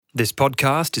This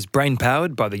podcast is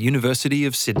brain-powered by the University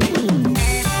of Sydney. We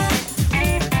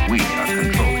are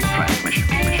controlling transmission.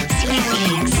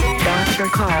 Dr.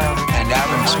 Carl. And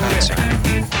Adam Spencer.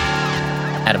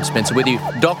 Adam Spencer with you.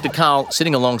 Dr. Carl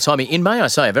sitting alongside me in, may I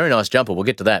say, a very nice jumper. We'll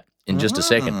get to that in just a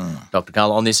second. Dr.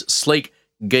 Carl, on this Sleek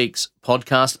Geeks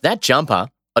podcast. That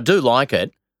jumper, I do like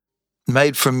it.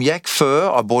 Made from yak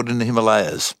fur, I bought in the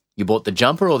Himalayas. You bought the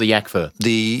jumper or the yak fur?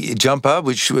 The jumper,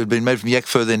 which had been made from yak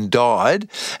fur, then dyed.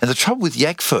 And the trouble with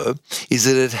yak fur is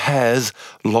that it has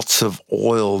lots of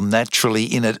oil naturally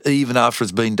in it, even after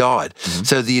it's been dyed. Mm-hmm.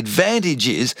 So the advantage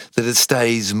is that it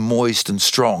stays moist and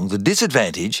strong. The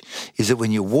disadvantage is that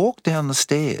when you walk down the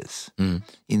stairs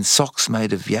in socks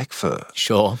made of yak fur,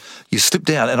 sure, you slip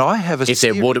down. And I have a if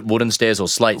they're wooden stairs or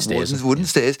slate stairs. Wooden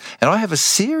stairs. And I have a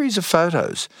series of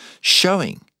photos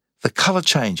showing the colour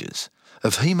changes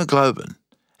of hemoglobin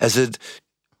as it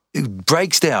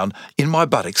breaks down in my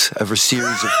buttocks over a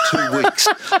series of 2 weeks.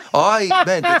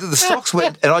 The socks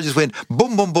went, and I just went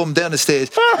boom, boom, boom down the stairs,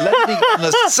 landing on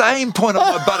the same point of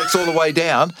my buttocks all the way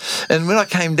down. And when I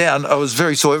came down, I was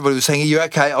very sore. Everybody was saying, "Are you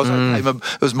okay?" I was okay.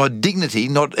 It was my dignity,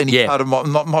 not any part of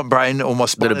my brain or my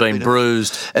spine that had been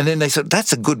bruised. And then they said,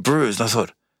 "That's a good bruise." And I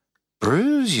thought,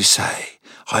 "Bruise, you say?"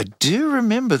 I do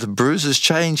remember the bruises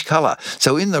change colour.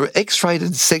 So in the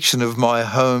X-rated section of my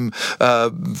home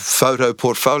photo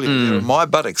portfolio, there are my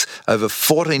buttocks over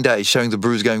 14 days showing the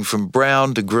bruise going from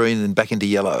brown to green and back into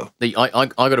yellow. I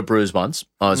got a bruise once.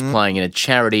 I was playing in a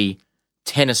charity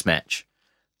tennis match,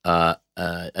 a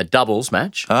doubles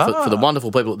match for the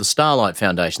wonderful people at the Starlight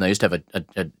Foundation. They used to have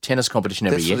a tennis competition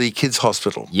every year. That's for the kids'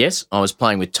 hospital. Yes, I was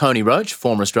playing with Tony Roach,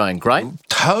 former Australian great.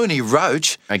 Tony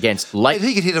Roach? Against Leighton.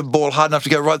 He could hit a ball hard enough to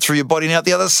go right through your body and out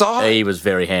the other side. He was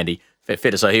very handy.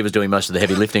 Fair to say, he was doing most of the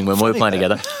heavy lifting when we were playing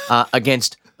together.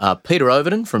 Against Peter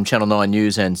Overton from Channel 9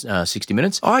 News and 60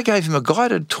 Minutes. I gave him a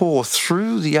guided tour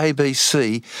through the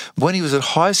ABC when he was at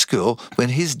high school, when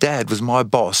his dad was my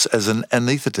boss as an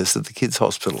anaesthetist at the kids'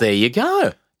 hospital. There you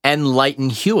go. And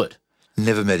Leighton Hewitt.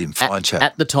 Never met him. Fine chap.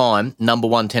 At the time, number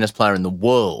one tennis player in the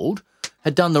world,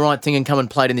 had done the right thing and come and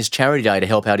played in this charity day to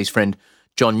help out his friend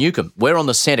John Newcombe. We're on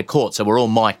the centre court, so we're all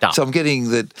mic'd up. So I'm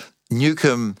getting that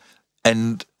Newcombe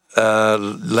and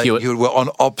Leighton Hewitt were on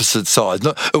opposite sides.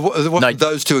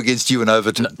 Those two against you and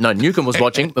Overton. No, Newcombe was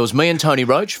watching. It was me and Tony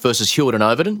Roach versus Hewitt and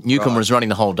Overton. Newcombe was running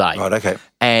the whole day. Right, okay.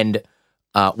 And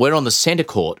we're on the centre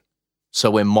court,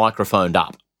 so we're microphoned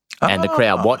up. And the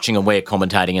crowd watching and we're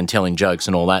commentating and telling jokes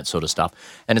and all that sort of stuff.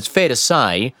 And it's fair to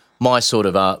say my sort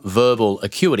of verbal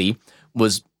acuity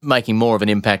was making more of an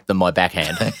impact than my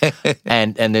backhand.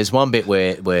 and there's one bit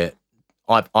where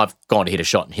I've gone to hit a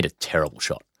shot and hit a terrible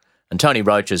shot. And Tony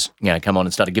Roach has come on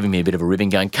and started giving me a bit of a ribbing,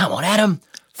 going, "Come on, Adam,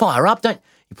 fire up."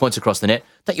 He points across the net.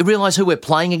 "Don't you realise who we're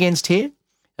playing against here?"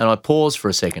 And I pause for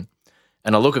a second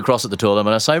and I look across at the two of them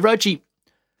and I say, "Roachy,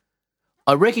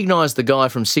 I recognise the guy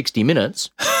from 60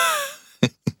 Minutes.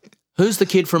 Who's the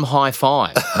kid from High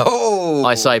Five?" Oh!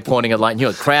 I say, pointing at Leighton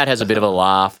Hewitt. Crowd has a bit of a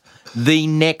laugh. The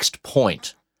next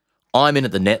point, I'm in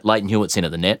at the net. Leighton Hewitt's in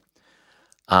at the net.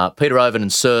 Peter Overton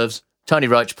serves. Tony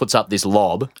Roach puts up this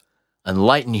lob, and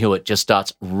Leighton Hewitt just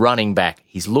starts running back.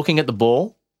 He's looking at the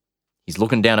ball. He's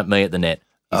looking down at me at the net.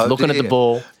 He's looking at the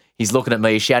ball. He's looking at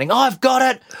me, shouting, "I've got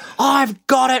it! I've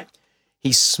got it!"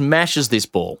 He smashes this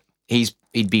ball. He'd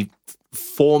be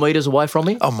 4 metres away from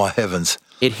me. Oh, my heavens.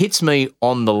 It hits me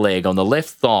on the leg, on the left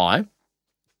thigh,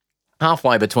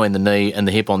 halfway between the knee and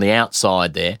the hip on the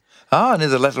outside there. Ah, near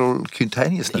the lateral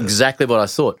cutaneous nerve. Exactly what I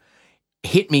thought.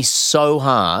 Hit me so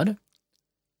hard,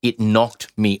 it knocked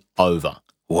me over.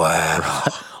 Wow.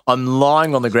 I'm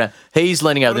lying on the ground. He's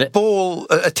leaning over the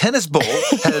net. A tennis ball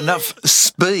had enough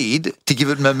speed to give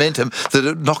it momentum that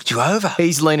it knocked you over.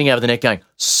 He's leaning over the net going,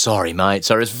 "Sorry, mate."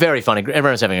 Sorry, it's very funny.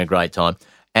 Everyone's having a great time.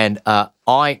 And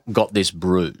I got this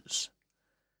bruise.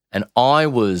 And I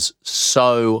was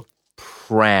so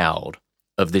proud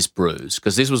of this bruise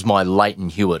because this was my Leighton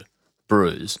Hewitt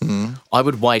bruise. I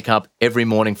would wake up every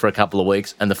morning for a couple of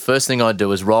weeks and the first thing I'd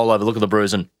do is roll over, look at the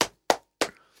bruise and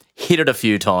hit it a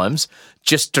few times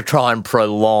just to try and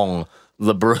prolong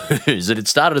the bruise. And it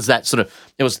started as that sort of,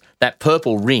 it was that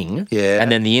purple ring and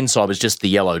then the inside was just the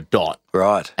yellow dot.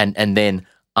 Right. And then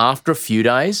after a few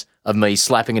days of me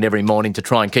slapping it every morning to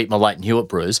try and keep my Leighton Hewitt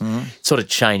bruise, it sort of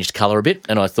changed colour a bit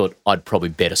and I thought I'd probably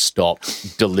better stop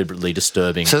deliberately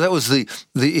disturbing. So that was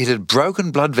it had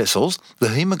broken blood vessels, the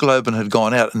hemoglobin had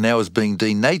gone out and now is being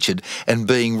denatured and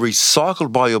being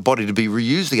recycled by your body to be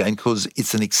reused again because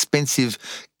it's an expensive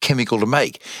chemical to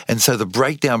make. And so the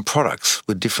breakdown products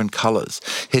were different colours,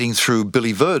 heading through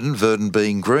Billy Verdon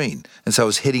being green. And so I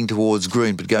was heading towards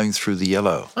green, but going through the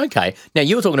yellow. Okay. Now,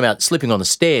 you were talking about slipping on the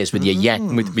stairs with your yak,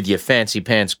 with your fancy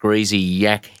pants, greasy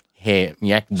yak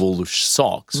wool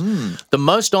socks. The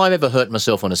most I've ever hurt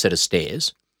myself on a set of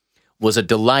stairs was a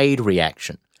delayed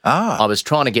reaction. I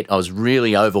was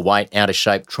really overweight, out of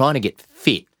shape, trying to get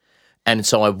fit. And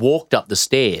so I walked up the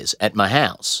stairs at my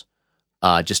house,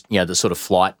 the sort of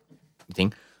flight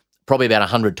thing, probably about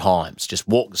 100 times. Just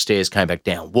walked the stairs, came back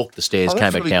down, walked the stairs,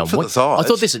 came back down. For the thighs. I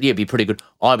thought this would be pretty good.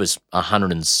 I was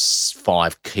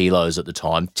 105 kilos at the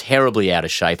time, terribly out of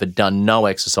shape, had done no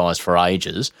exercise for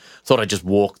ages, thought I'd just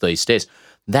walk these stairs.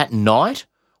 That night,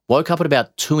 woke up at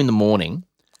about 2 a.m.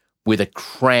 with a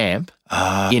cramp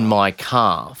in my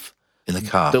calf. In the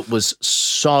calf. That was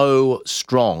so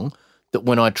strong that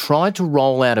when I tried to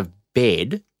roll out of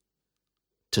bed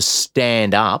to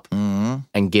stand up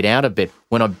and get out of bed,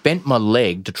 when I bent my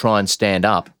leg to try and stand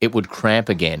up, it would cramp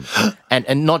again.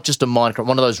 and not just a minor cramp,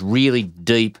 one of those really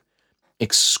deep,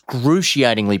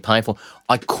 excruciatingly painful.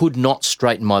 I could not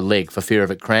straighten my leg for fear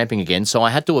of it cramping again, so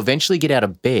I had to eventually get out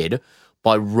of bed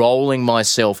by rolling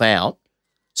myself out,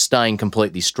 staying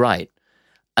completely straight,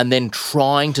 and then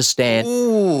trying to stand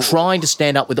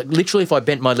up with it. Literally, if I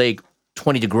bent my leg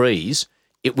 20 degrees,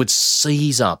 it would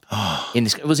seize up.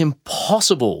 It was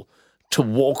impossible to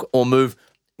walk or move,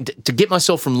 to get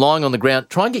myself from lying on the ground.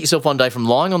 Try and get yourself one day from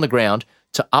lying on the ground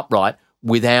to upright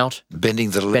without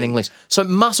bending the leg. Bending legs. So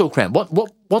muscle cramp.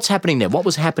 What's happening there? What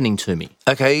was happening to me?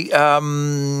 Okay. Think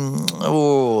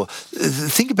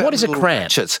about what is a little cramp?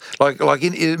 ratchets. Like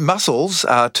in muscles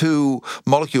are two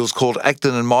molecules called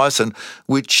actin and myosin,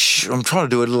 which I'm trying to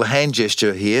do a little hand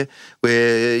gesture here,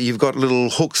 where you've got little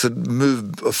hooks that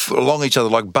move along each other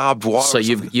like barbed wire. So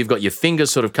you've got your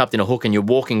fingers sort of cupped in a hook, and you're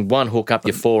walking one hook up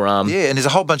your forearm. Yeah, and there's a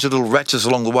whole bunch of little ratchets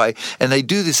along the way, and they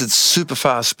do this at super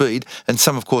fast speed. And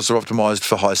some, of course, are optimized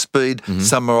for high speed.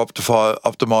 Some are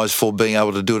optimized for being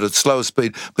able to do it at slower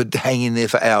speed, but hang in there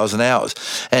for hours and hours.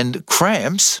 And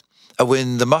cramps are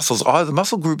when the muscles, either the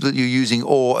muscle group that you're using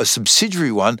or a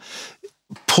subsidiary one,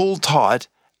 pull tight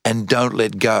and don't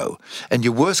let go. And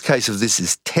your worst case of this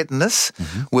is tetanus,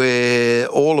 where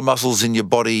all the muscles in your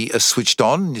body are switched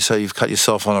on. So you've cut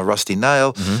yourself on a rusty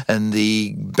nail, and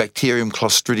the bacterium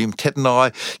Clostridium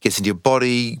tetani gets into your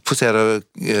body, puts out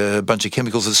a bunch of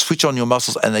chemicals that switch on your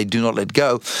muscles, and they do not let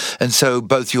go. And so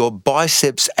both your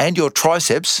biceps and your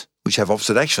triceps, which have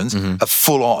opposite actions, are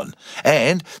full on.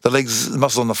 And the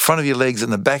muscles on the front of your legs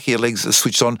and the back of your legs are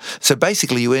switched on. So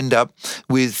basically you end up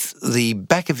with the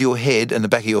back of your head and the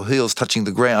back of your heels touching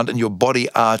the ground and your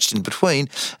body arched in between,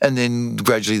 and then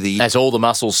gradually as all the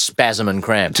muscles spasm and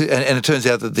cramp. And it turns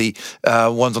out that the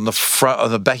ones on the front, on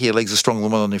the back of your legs are stronger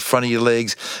than the one on the front of your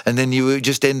legs, and then you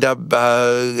just end up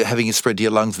having it spread to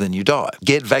your lungs, and then you die.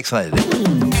 Get vaccinated.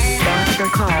 Dr.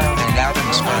 Carl. An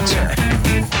album sponsor.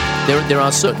 There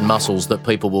are certain muscles that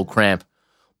people will cramp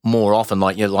more often,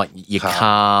 like your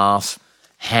calf,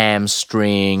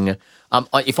 hamstring.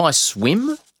 If I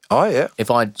swim,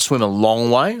 if I swim a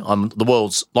long way, the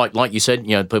world's like you said.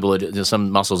 People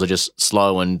some muscles are just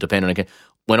slow and dependent on.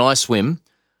 When I swim,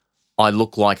 I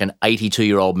look like an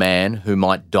 82-year-old man who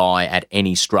might die at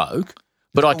any stroke.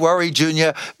 But Don't worry,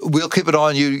 Junior. We'll keep an eye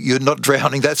on you. You're not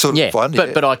drowning. That sort of fun.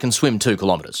 But I can swim 2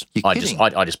 kilometres. You're kidding.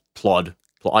 I just plod.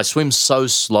 I swim so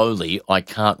slowly, I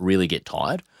can't really get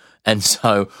tired. And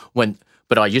so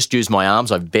but I just use my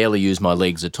arms. I barely use my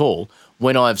legs at all.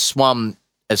 When I've swum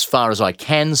as far as I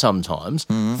can sometimes,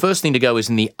 first thing to go is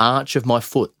in the arch of my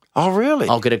foot. Oh, really?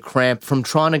 I'll get a cramp from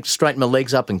trying to straighten my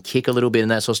legs up and kick a little bit and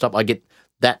that sort of stuff. I get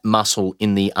that muscle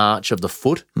in the arch of the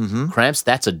foot cramps.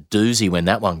 That's a doozy when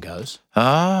that one goes.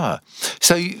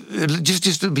 So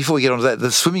just before we get on to that,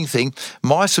 the swimming thing,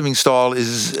 my swimming style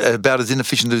is about as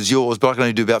inefficient as yours, but I can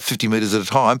only do about 50 metres at a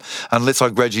time. Unless I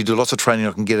gradually do lots of training,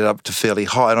 I can get it up to fairly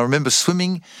high. And I remember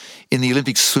swimming in the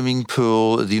Olympic swimming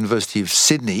pool at the University of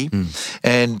Sydney,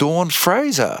 and Dawn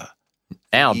Fraser.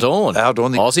 Our Dawn.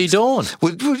 Aussie Dawn.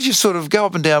 Would just sort of go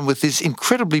up and down with this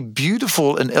incredibly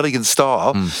beautiful and elegant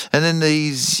style. And then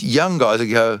these young guys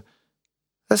would go,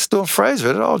 that's Dawn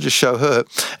Fraser, I'll just show her.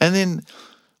 And then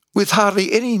with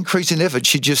hardly any increase in effort,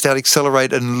 she'd just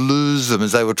out-accelerate and lose them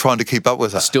as they were trying to keep up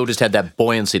with her. Still just had that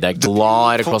buoyancy, that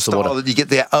glide across the water. That you get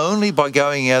there only by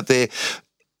going out there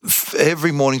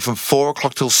every morning from 4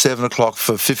 o'clock till 7 o'clock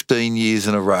for 15 years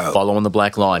in a row. Following the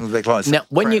black line. Now,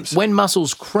 when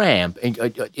muscles cramp,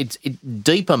 it's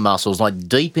deeper muscles, like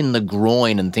deep in the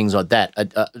groin and things like that,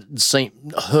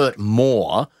 hurt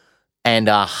more and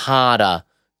are harder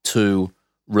to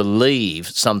relieve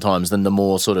sometimes than the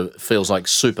more sort of feels like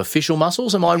superficial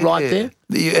muscles. Am I right there?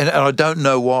 Yeah, and I don't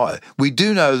know why. We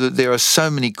do know that there are so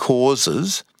many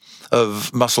causes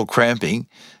of muscle cramping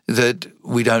that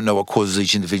we don't know what causes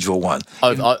each individual one.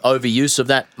 Overuse of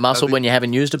that muscle when you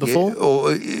haven't used it before? Yeah,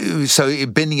 or so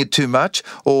bending it too much,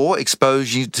 or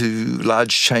exposure to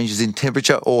large changes in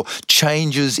temperature, or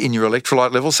changes in your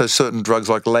electrolyte level, so certain drugs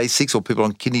like Lasix or people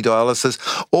on kidney dialysis,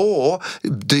 or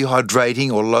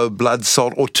dehydrating or low blood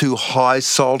salt or too high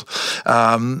salt,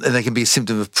 and they can be a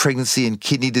symptom of pregnancy and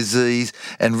kidney disease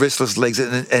and restless legs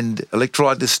and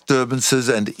electrolyte disturbances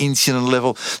and insulin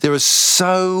level. There are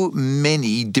so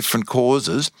many different causes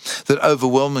that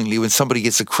overwhelmingly when somebody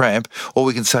gets a cramp, all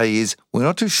we can say is we're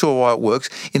not too sure why it works.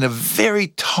 In a very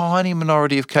tiny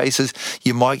minority of cases,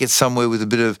 you might get somewhere with a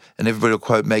bit of, and everybody will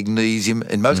quote, magnesium.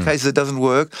 In most cases it doesn't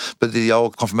work, but the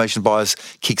old confirmation bias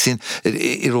kicks in.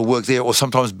 It'll work there, or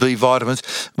sometimes B vitamins.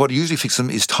 What usually fixes them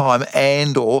is time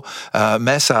and or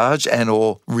massage and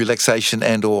or relaxation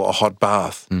and or a hot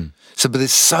bath. But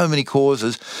there's so many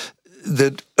causes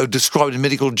that are described in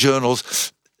medical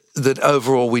journals that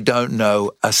overall we don't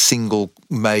know a single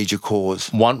major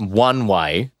cause. One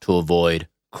way to avoid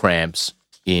cramps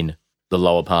in the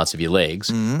lower parts of your legs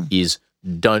is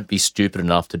don't be stupid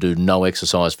enough to do no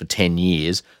exercise for 10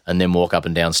 years and then walk up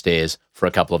and down stairs for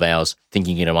a couple of hours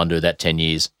thinking you're going to undo that 10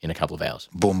 years in a couple of hours.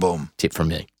 Boom, boom. Tip from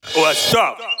me. What's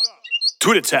up?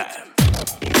 Twitter time.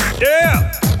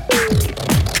 Yeah!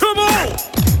 Come on!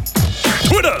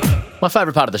 Twitter! My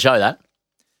favourite part of the show, that.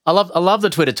 I love the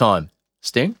Twitter time,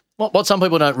 Sting. What some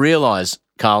people don't realise,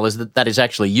 Carl, is that is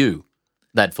actually you,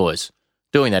 that voice,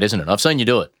 doing that, isn't it? I've seen you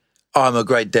do it. I'm a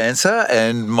great dancer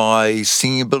and my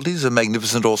singing abilities are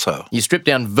magnificent also. You strip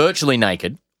down virtually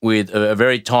naked with a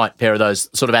very tight pair of those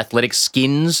sort of athletic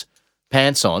skins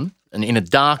pants on and in a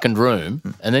darkened room,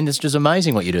 and then it's just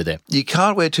amazing what you do there. You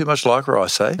can't wear too much lycra, I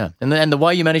say. No. And the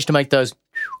way you manage to make those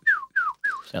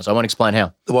sounds, I won't explain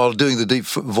how. While doing the deep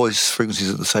voice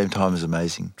frequencies at the same time is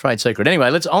amazing. Trade secret. Anyway,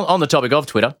 let's on the topic of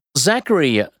Twitter.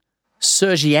 Zachary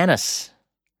Sergianis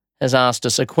has asked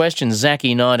us a question.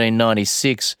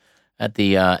 Zachy1996 at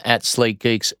the at Sleek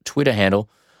Geeks Twitter handle.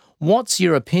 What's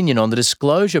your opinion on the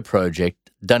Disclosure Project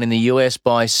done in the US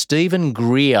by Stephen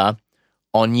Greer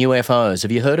on UFOs?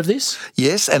 Have you heard of this?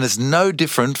 Yes, and it's no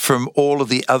different from all of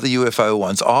the other UFO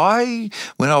ones.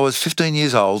 When I was 15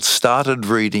 years old, started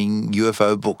reading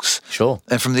UFO books. Sure.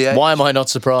 And from the age, why am I not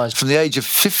surprised? From the age of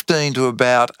 15 to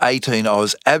about 18, I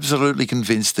was absolutely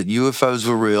convinced that UFOs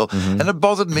were real, and it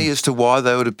bothered me as to why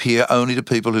they would appear only to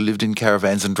people who lived in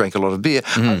caravans and drank a lot of beer.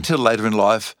 Until later in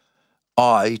life,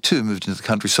 I too moved into the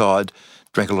countryside,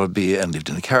 drank a lot of beer and lived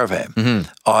in a caravan.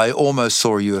 I almost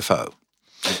saw a UFO.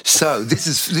 So this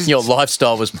is your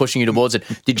lifestyle was pushing you towards it.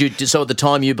 Did you? So at the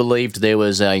time you believed there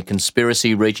was a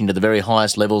conspiracy reaching to the very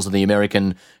highest levels of the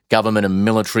American government and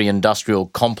military industrial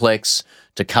complex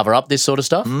to cover up this sort of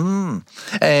stuff?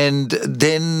 And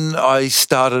then I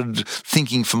started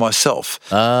thinking for myself.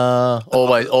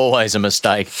 Always a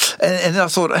mistake. And then I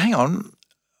thought, hang on.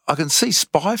 I can see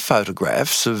spy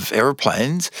photographs of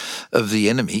aeroplanes of the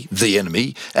enemy,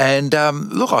 and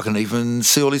look, I can even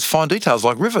see all these fine details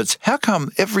like rivets. How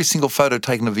come every single photo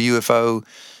taken of a UFO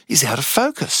is out of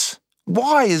focus?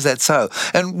 Why is that so?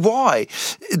 And why?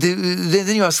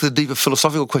 Then you ask the deeper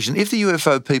philosophical question. If the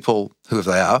UFO people,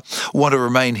 whoever they are, want to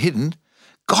remain hidden,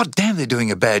 God damn, they're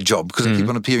doing a bad job because they keep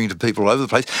on appearing to people all over the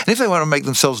place. And if they want to make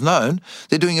themselves known,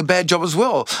 they're doing a bad job as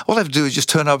well. All they have to do is just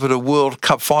turn up at a World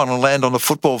Cup final and land on a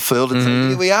football field and say,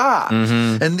 here we are.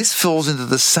 And this falls into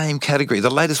the same category. The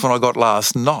latest one I got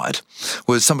last night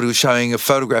was somebody was showing a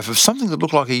photograph of something that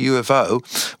looked like a UFO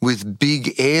with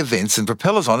big air vents and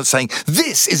propellers on it, saying,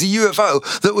 this is a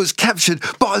UFO that was captured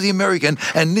by the American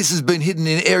and this has been hidden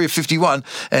in Area 51.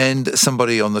 And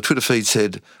somebody on the Twitter feed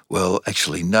said, well,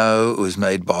 actually, no, it was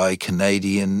made by a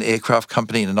Canadian aircraft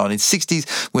company in the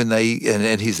 1960s when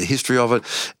and here's the history of it.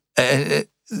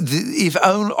 If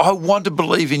only I want to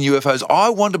believe in UFOs. I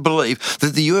want to believe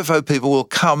that the UFO people will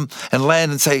come and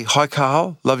land and say, hi,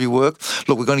 Carl, love your work.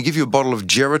 Look, we're going to give you a bottle of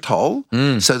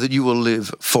Geritol so that you will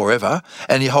live forever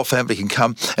and your whole family can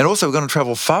come. And also we're going to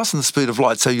travel faster than the speed of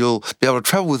light so you'll be able to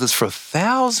travel with us for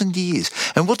 1,000 years.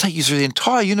 And we'll take you through the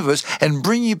entire universe and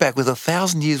bring you back with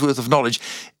 1,000 years worth of knowledge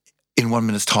in 1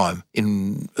 minute's time,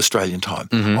 in Australian time.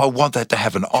 I want that to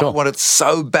happen. Sure. I want it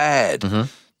so bad.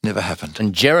 Never happened.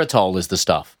 And Geritol is the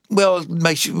stuff. Well, it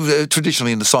makes you,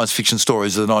 traditionally in the science fiction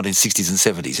stories of the 1960s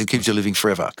and 70s, it keeps you living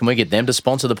forever. Can we get them to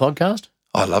sponsor the podcast?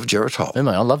 I love Geritol.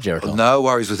 I love Geritol. No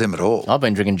worries with them at all. I've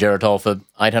been drinking Geritol for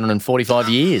 845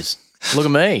 years. Look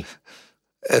at me.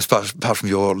 Apart from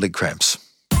your leg cramps.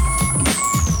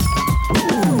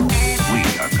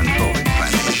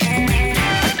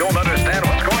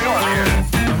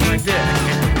 Take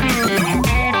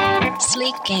care.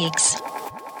 Sleek Cakes.